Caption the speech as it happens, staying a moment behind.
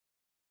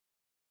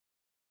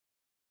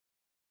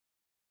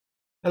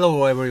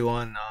Hello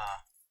everyone,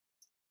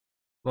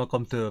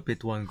 welcome to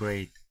Bit1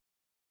 Grade.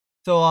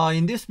 So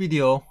in this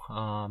video,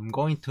 I'm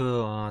going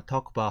to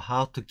talk about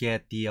how to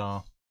get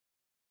the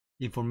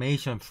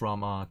information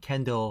from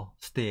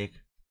candlestick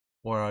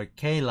or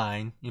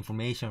kline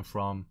information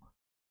from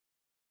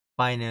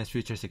Binance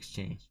Futures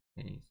Exchange.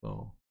 Okay,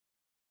 so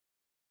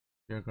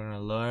you're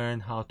gonna learn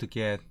how to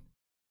get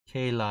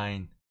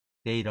kline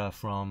data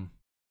from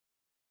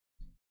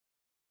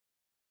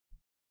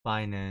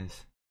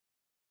Binance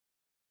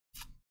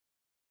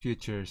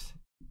Futures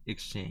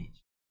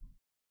Exchange.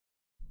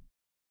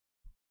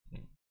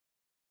 Okay.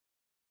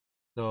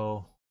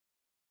 So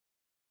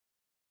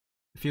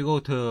if you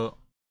go to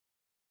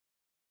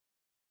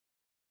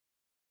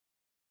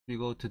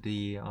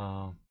the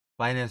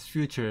Binance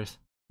Futures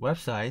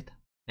website,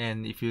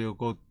 and if you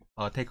go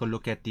take a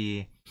look at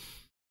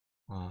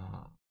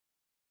uh,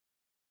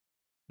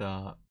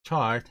 the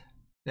chart,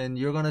 then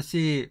you're gonna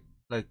see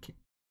like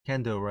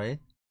candle, right?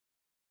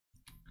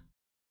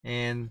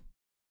 And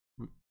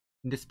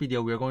in this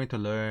video, we're going to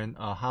learn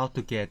how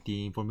to get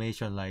the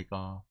information like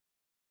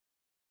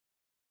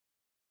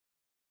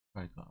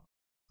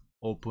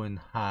open,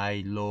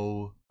 high,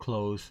 low,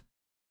 close.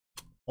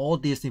 All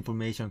this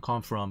information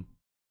come from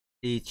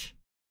each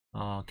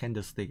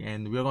candlestick,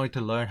 and we're going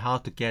to learn how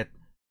to get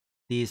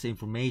this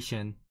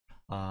information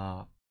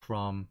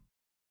from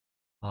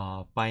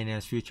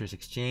Binance Futures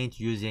Exchange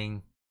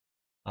using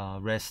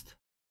REST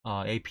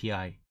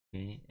API,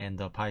 okay, and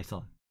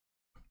Python.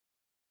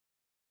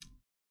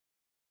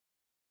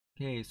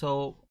 Okay,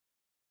 so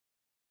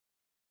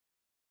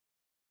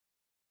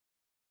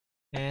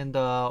and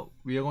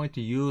we are going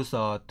to use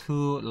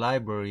two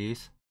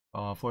libraries.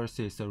 First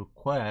is the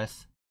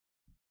request,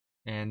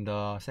 and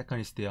second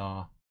is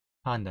the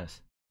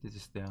pandas. This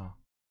is the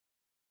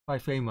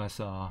quite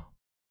famous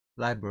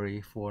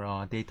library for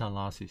data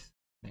analysis.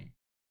 Okay.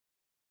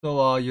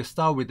 So you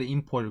start with the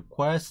import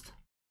request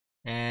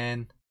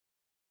and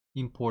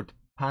import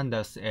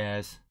pandas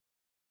as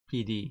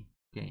PD.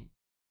 Okay,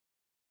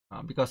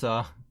 because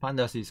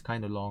pandas is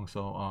kind of long,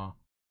 so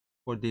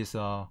for this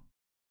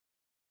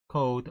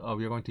code,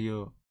 we are going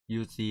to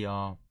use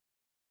the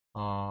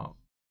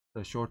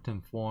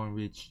shortened form,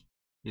 which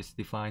is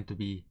defined to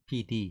be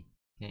PD.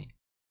 Okay,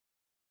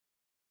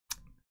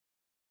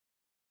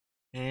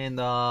 and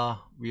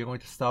we are going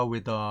to start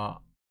with the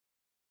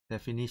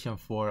definition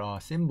for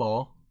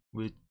symbol,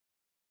 which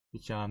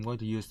I'm going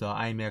to use the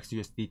IMAX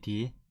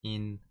USDT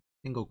in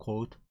single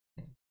quote.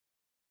 Okay.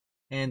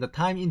 And the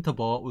time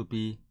interval will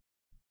be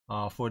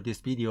for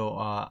this video,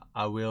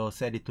 I will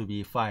set it to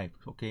be 5.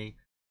 Okay,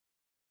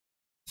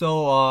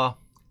 so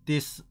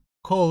this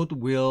code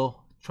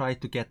will try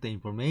to get the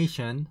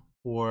information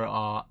for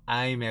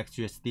IMAX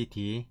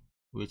USDT,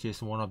 which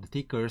is one of the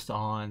tickers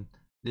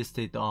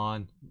listed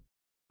on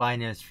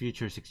Binance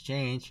Futures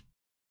Exchange,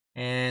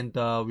 and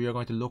we are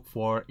going to look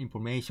for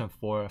information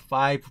for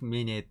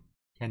 5-minute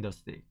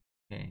candlestick.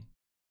 Okay,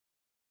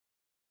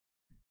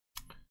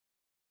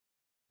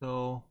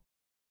 so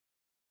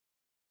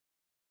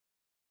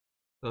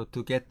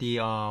to get the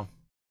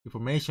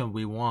information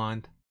we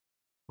want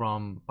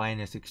from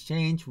Binance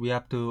Exchange, we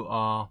have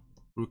to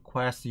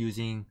request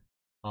using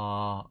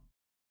URL,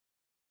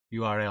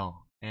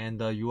 and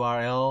the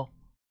URL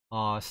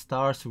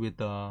starts with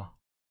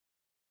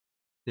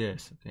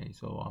this. Okay,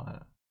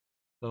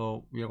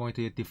 so we are going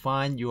to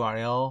define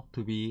URL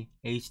to be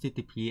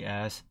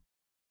https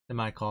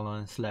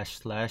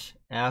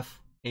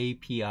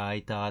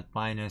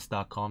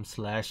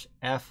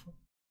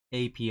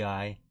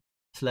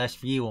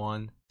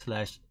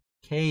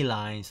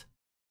fapi.binance.com/fapi/v1/klines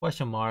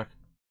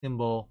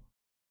symbol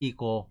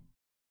equal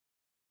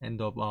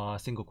end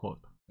of single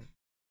quote,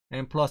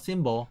 and plus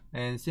symbol,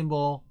 and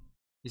symbol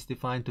is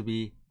defined to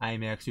be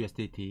IMAX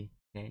USDT.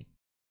 Okay,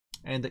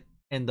 and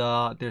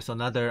there's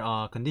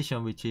another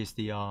condition, which is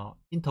the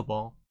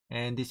interval,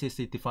 and this is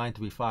defined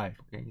to be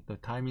 5. Okay, the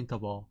time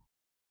interval,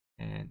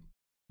 and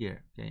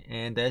here. Okay,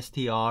 and the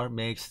str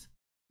makes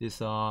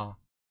this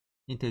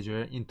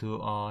integer into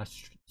a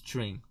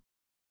string.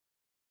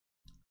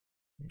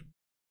 Okay.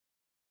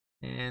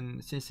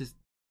 And since it's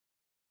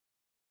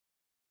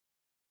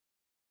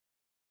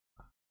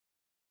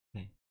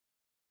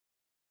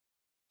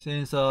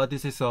Since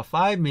this is a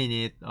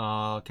 5-minute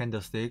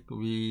candlestick,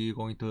 we're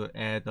going to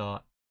add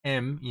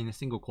M in a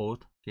single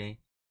quote. Okay,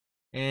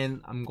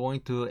 and I'm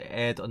going to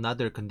add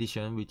another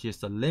condition, which is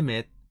the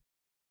limit.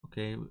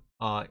 Okay,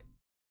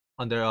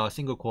 under a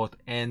single quote,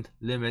 and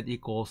limit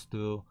equals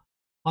to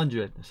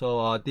 100.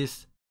 So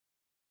this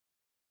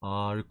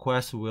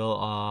request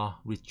will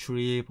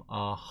retrieve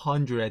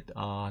 100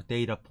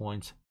 data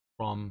points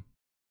from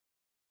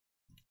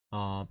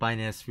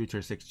Binance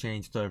Futures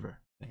Exchange server.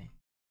 Okay.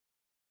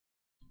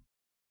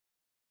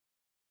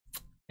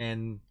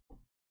 And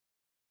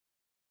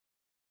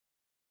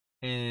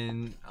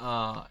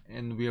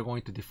we are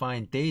going to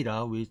define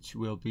data, which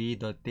will be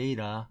the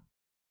data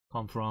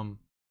come from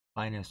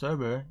Binance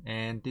server,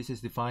 and this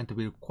is defined to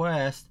be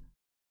request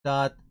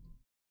dot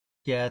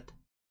get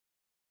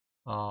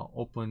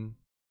open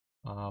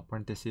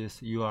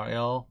parenthesis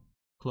URL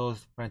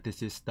close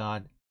parenthesis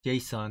dot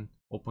JSON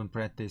open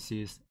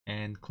parenthesis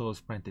and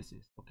close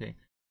parenthesis. Okay,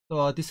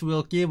 so this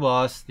will give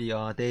us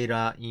the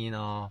data in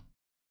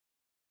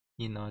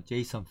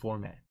JSON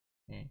format.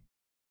 Okay,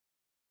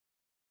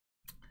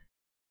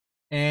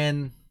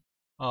 and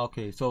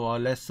okay, so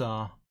let's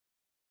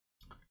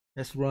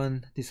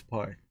run this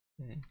part.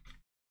 Okay.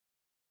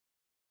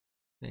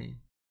 Okay.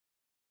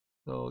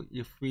 So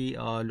if we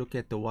look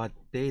at the what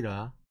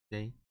data,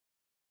 okay,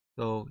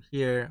 so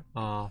here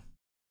the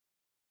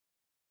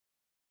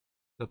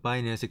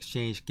Binance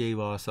Exchange gave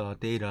us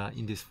data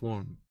in this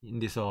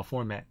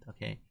format.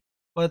 Okay,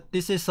 but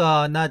this is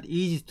not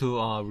easy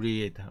to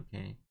read.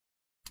 Okay,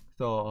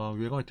 so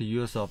we're going to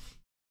use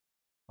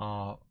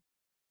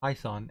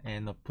Python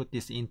and put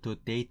this into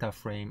data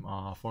frame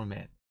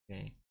format.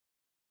 Okay,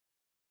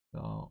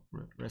 so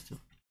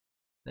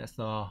let's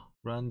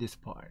run this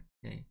part.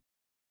 Okay.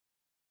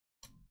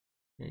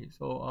 Okay,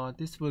 so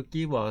this will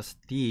give us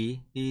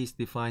D. D is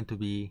defined to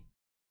be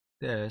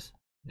this.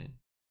 Okay.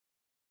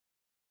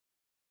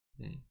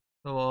 Okay.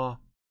 So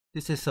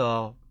this is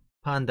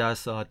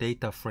pandas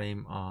data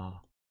frame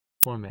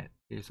format.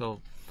 Okay,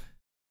 so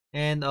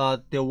and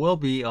there will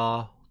be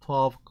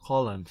 12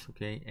 columns,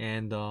 okay,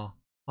 and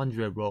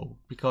 100 row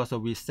because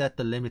we set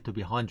the limit to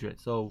be 100.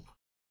 So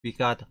we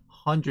got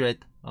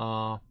 100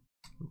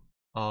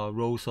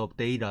 rows of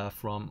data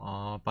from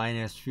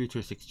Binance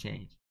Futures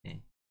Exchange.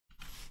 Okay.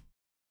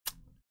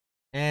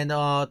 And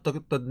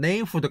the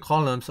name for the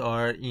columns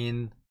are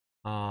in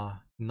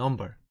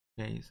number.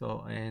 Okay,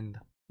 so and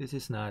this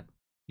is not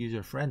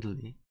user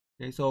friendly.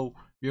 Okay, so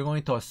we're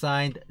going to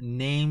assign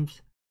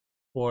names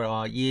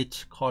for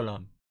each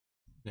column.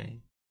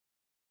 Okay,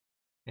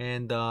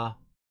 and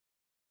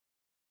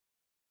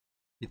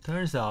it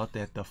turns out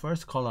that the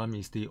first column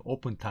is the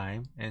open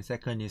time, and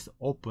second is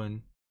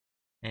open,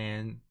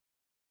 and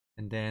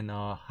then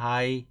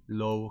high,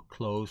 low,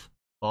 close,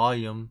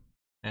 volume,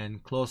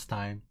 and close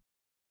time.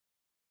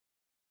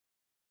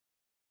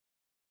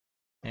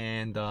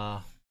 And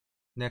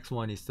next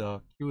one is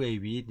the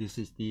QAV. This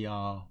is the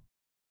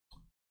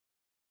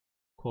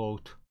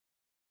quote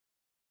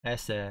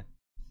asset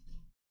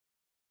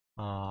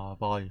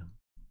volume.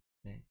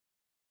 Okay.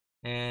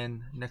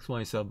 And next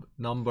one is a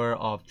number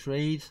of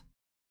trades.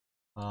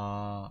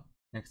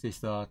 Next is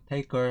the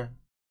taker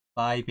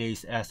buy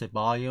base asset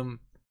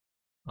volume.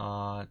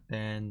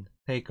 Then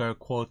taker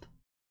quote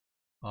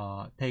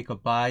taker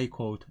buy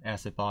quote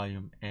asset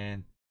volume,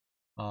 and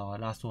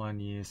last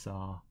one is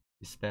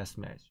best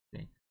match.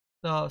 Okay.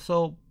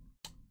 So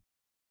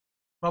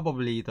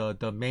probably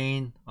the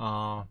main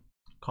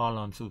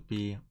columns would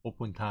be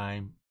open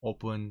time,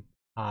 open,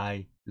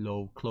 high,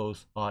 low,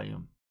 close,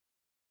 volume,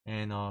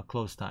 and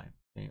close time.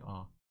 Okay.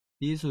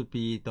 These would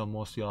be the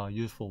most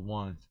useful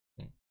ones.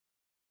 Okay.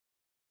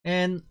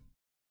 And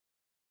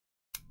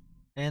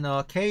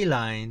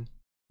K-line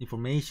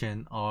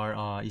information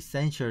are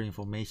essential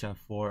information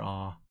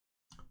for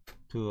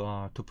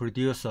to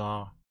produce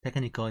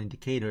technical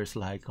indicators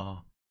like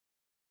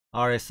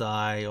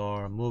RSI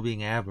or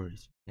moving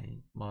average.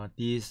 Okay, but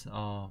these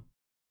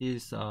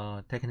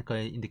technical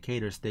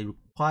indicators, they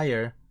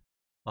require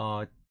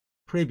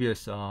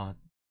previous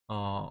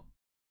data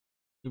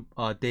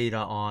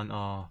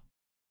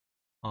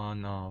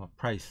on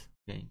price.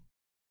 Okay,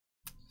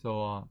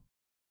 so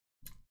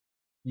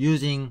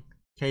using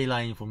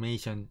K-line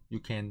information, you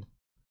can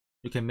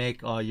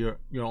make your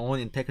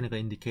own technical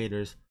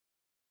indicators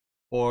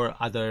or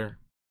other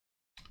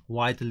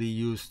widely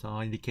used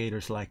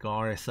indicators like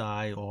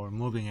RSI or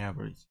moving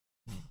average.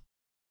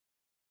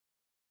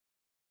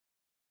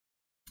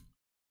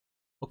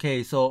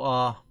 Okay,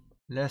 so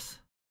let's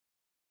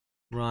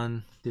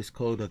run this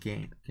code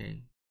again.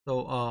 Okay,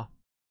 so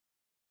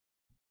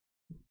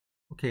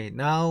okay,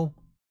 now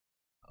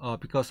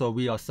because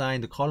we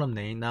assigned the column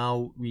name,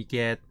 now we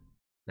get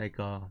like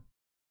a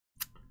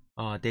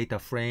data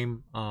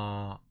frame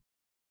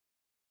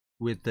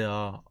with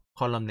the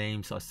column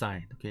names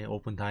assigned. Okay,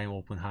 open time,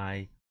 open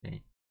high.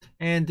 Okay,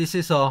 and this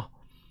is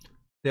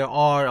there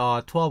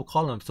are 12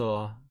 columns,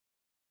 so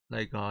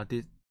like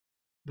this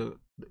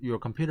your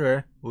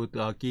computer would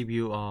give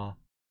you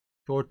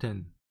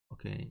shortened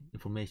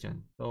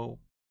information. So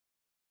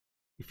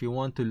if you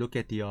want to look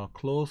at the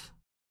close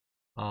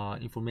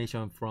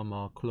information from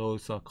a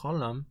close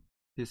column,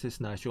 this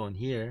is not shown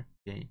here.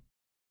 Okay,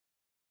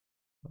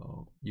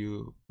 so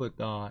you put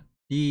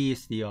D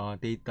is the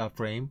data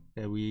frame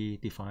that we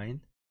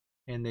defined,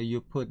 and then you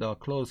put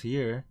close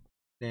here,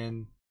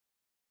 then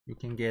you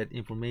can get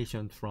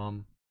information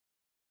from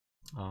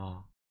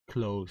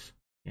close.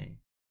 Okay,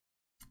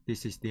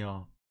 this is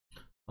the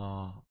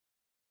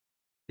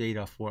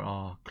data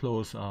for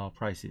close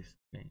prices.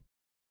 Okay,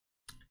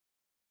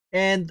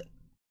 and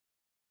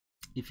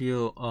if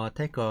you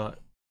take a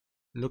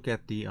look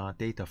at the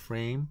data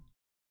frame,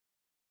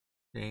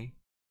 okay,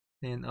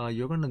 then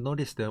you're gonna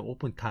notice the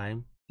open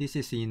time. This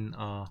is in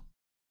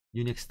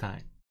Unix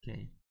time.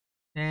 Okay,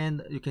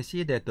 and you can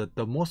see that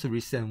the most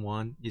recent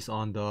one is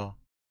on the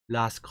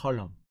last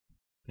column.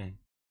 Okay,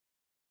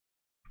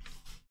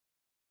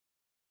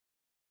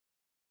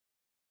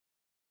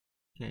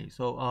 Okay,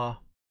 so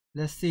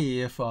let's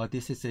see if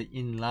this is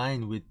in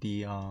line with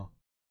the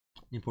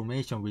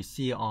information we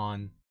see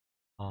on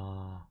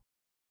the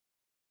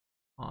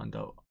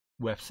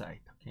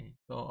website. Okay,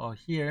 so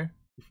here,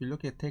 if you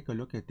take a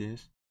look at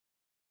this,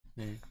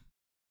 okay,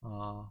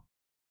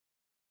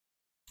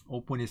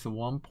 open is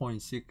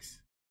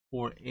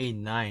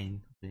 1.6489,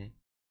 okay,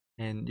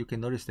 and you can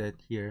notice that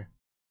here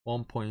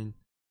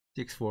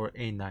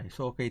 1.6489.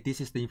 So okay, this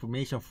is the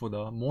information for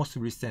the most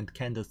recent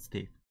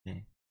candlestick.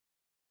 Okay,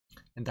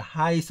 and the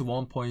high is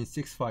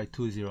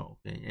 1.6520.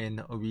 Okay,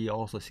 and we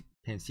also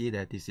can see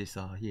that this is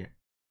here.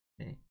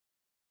 Okay,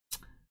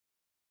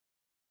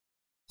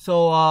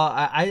 so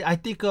I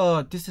think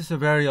this is a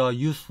very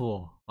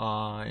useful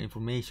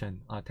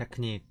information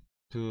technique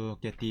to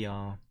get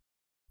the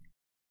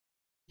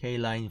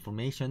K-line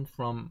information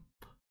from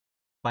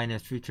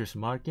Binance Futures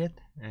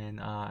market, and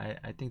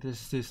I think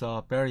this is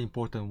a very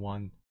important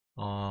one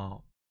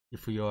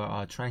if you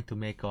are trying to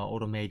make an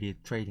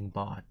automated trading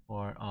bot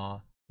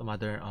or some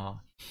other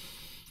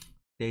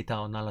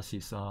data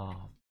analysis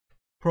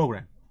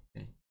program.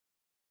 Okay.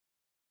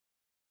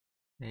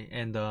 Okay,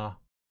 and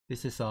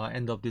this is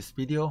end of this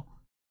video,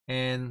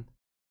 and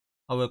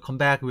I will come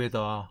back with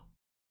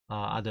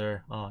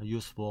other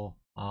useful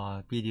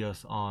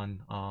videos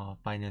on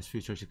Binance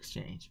Futures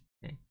Exchange.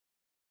 Okay.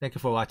 Thank you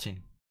for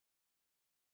watching.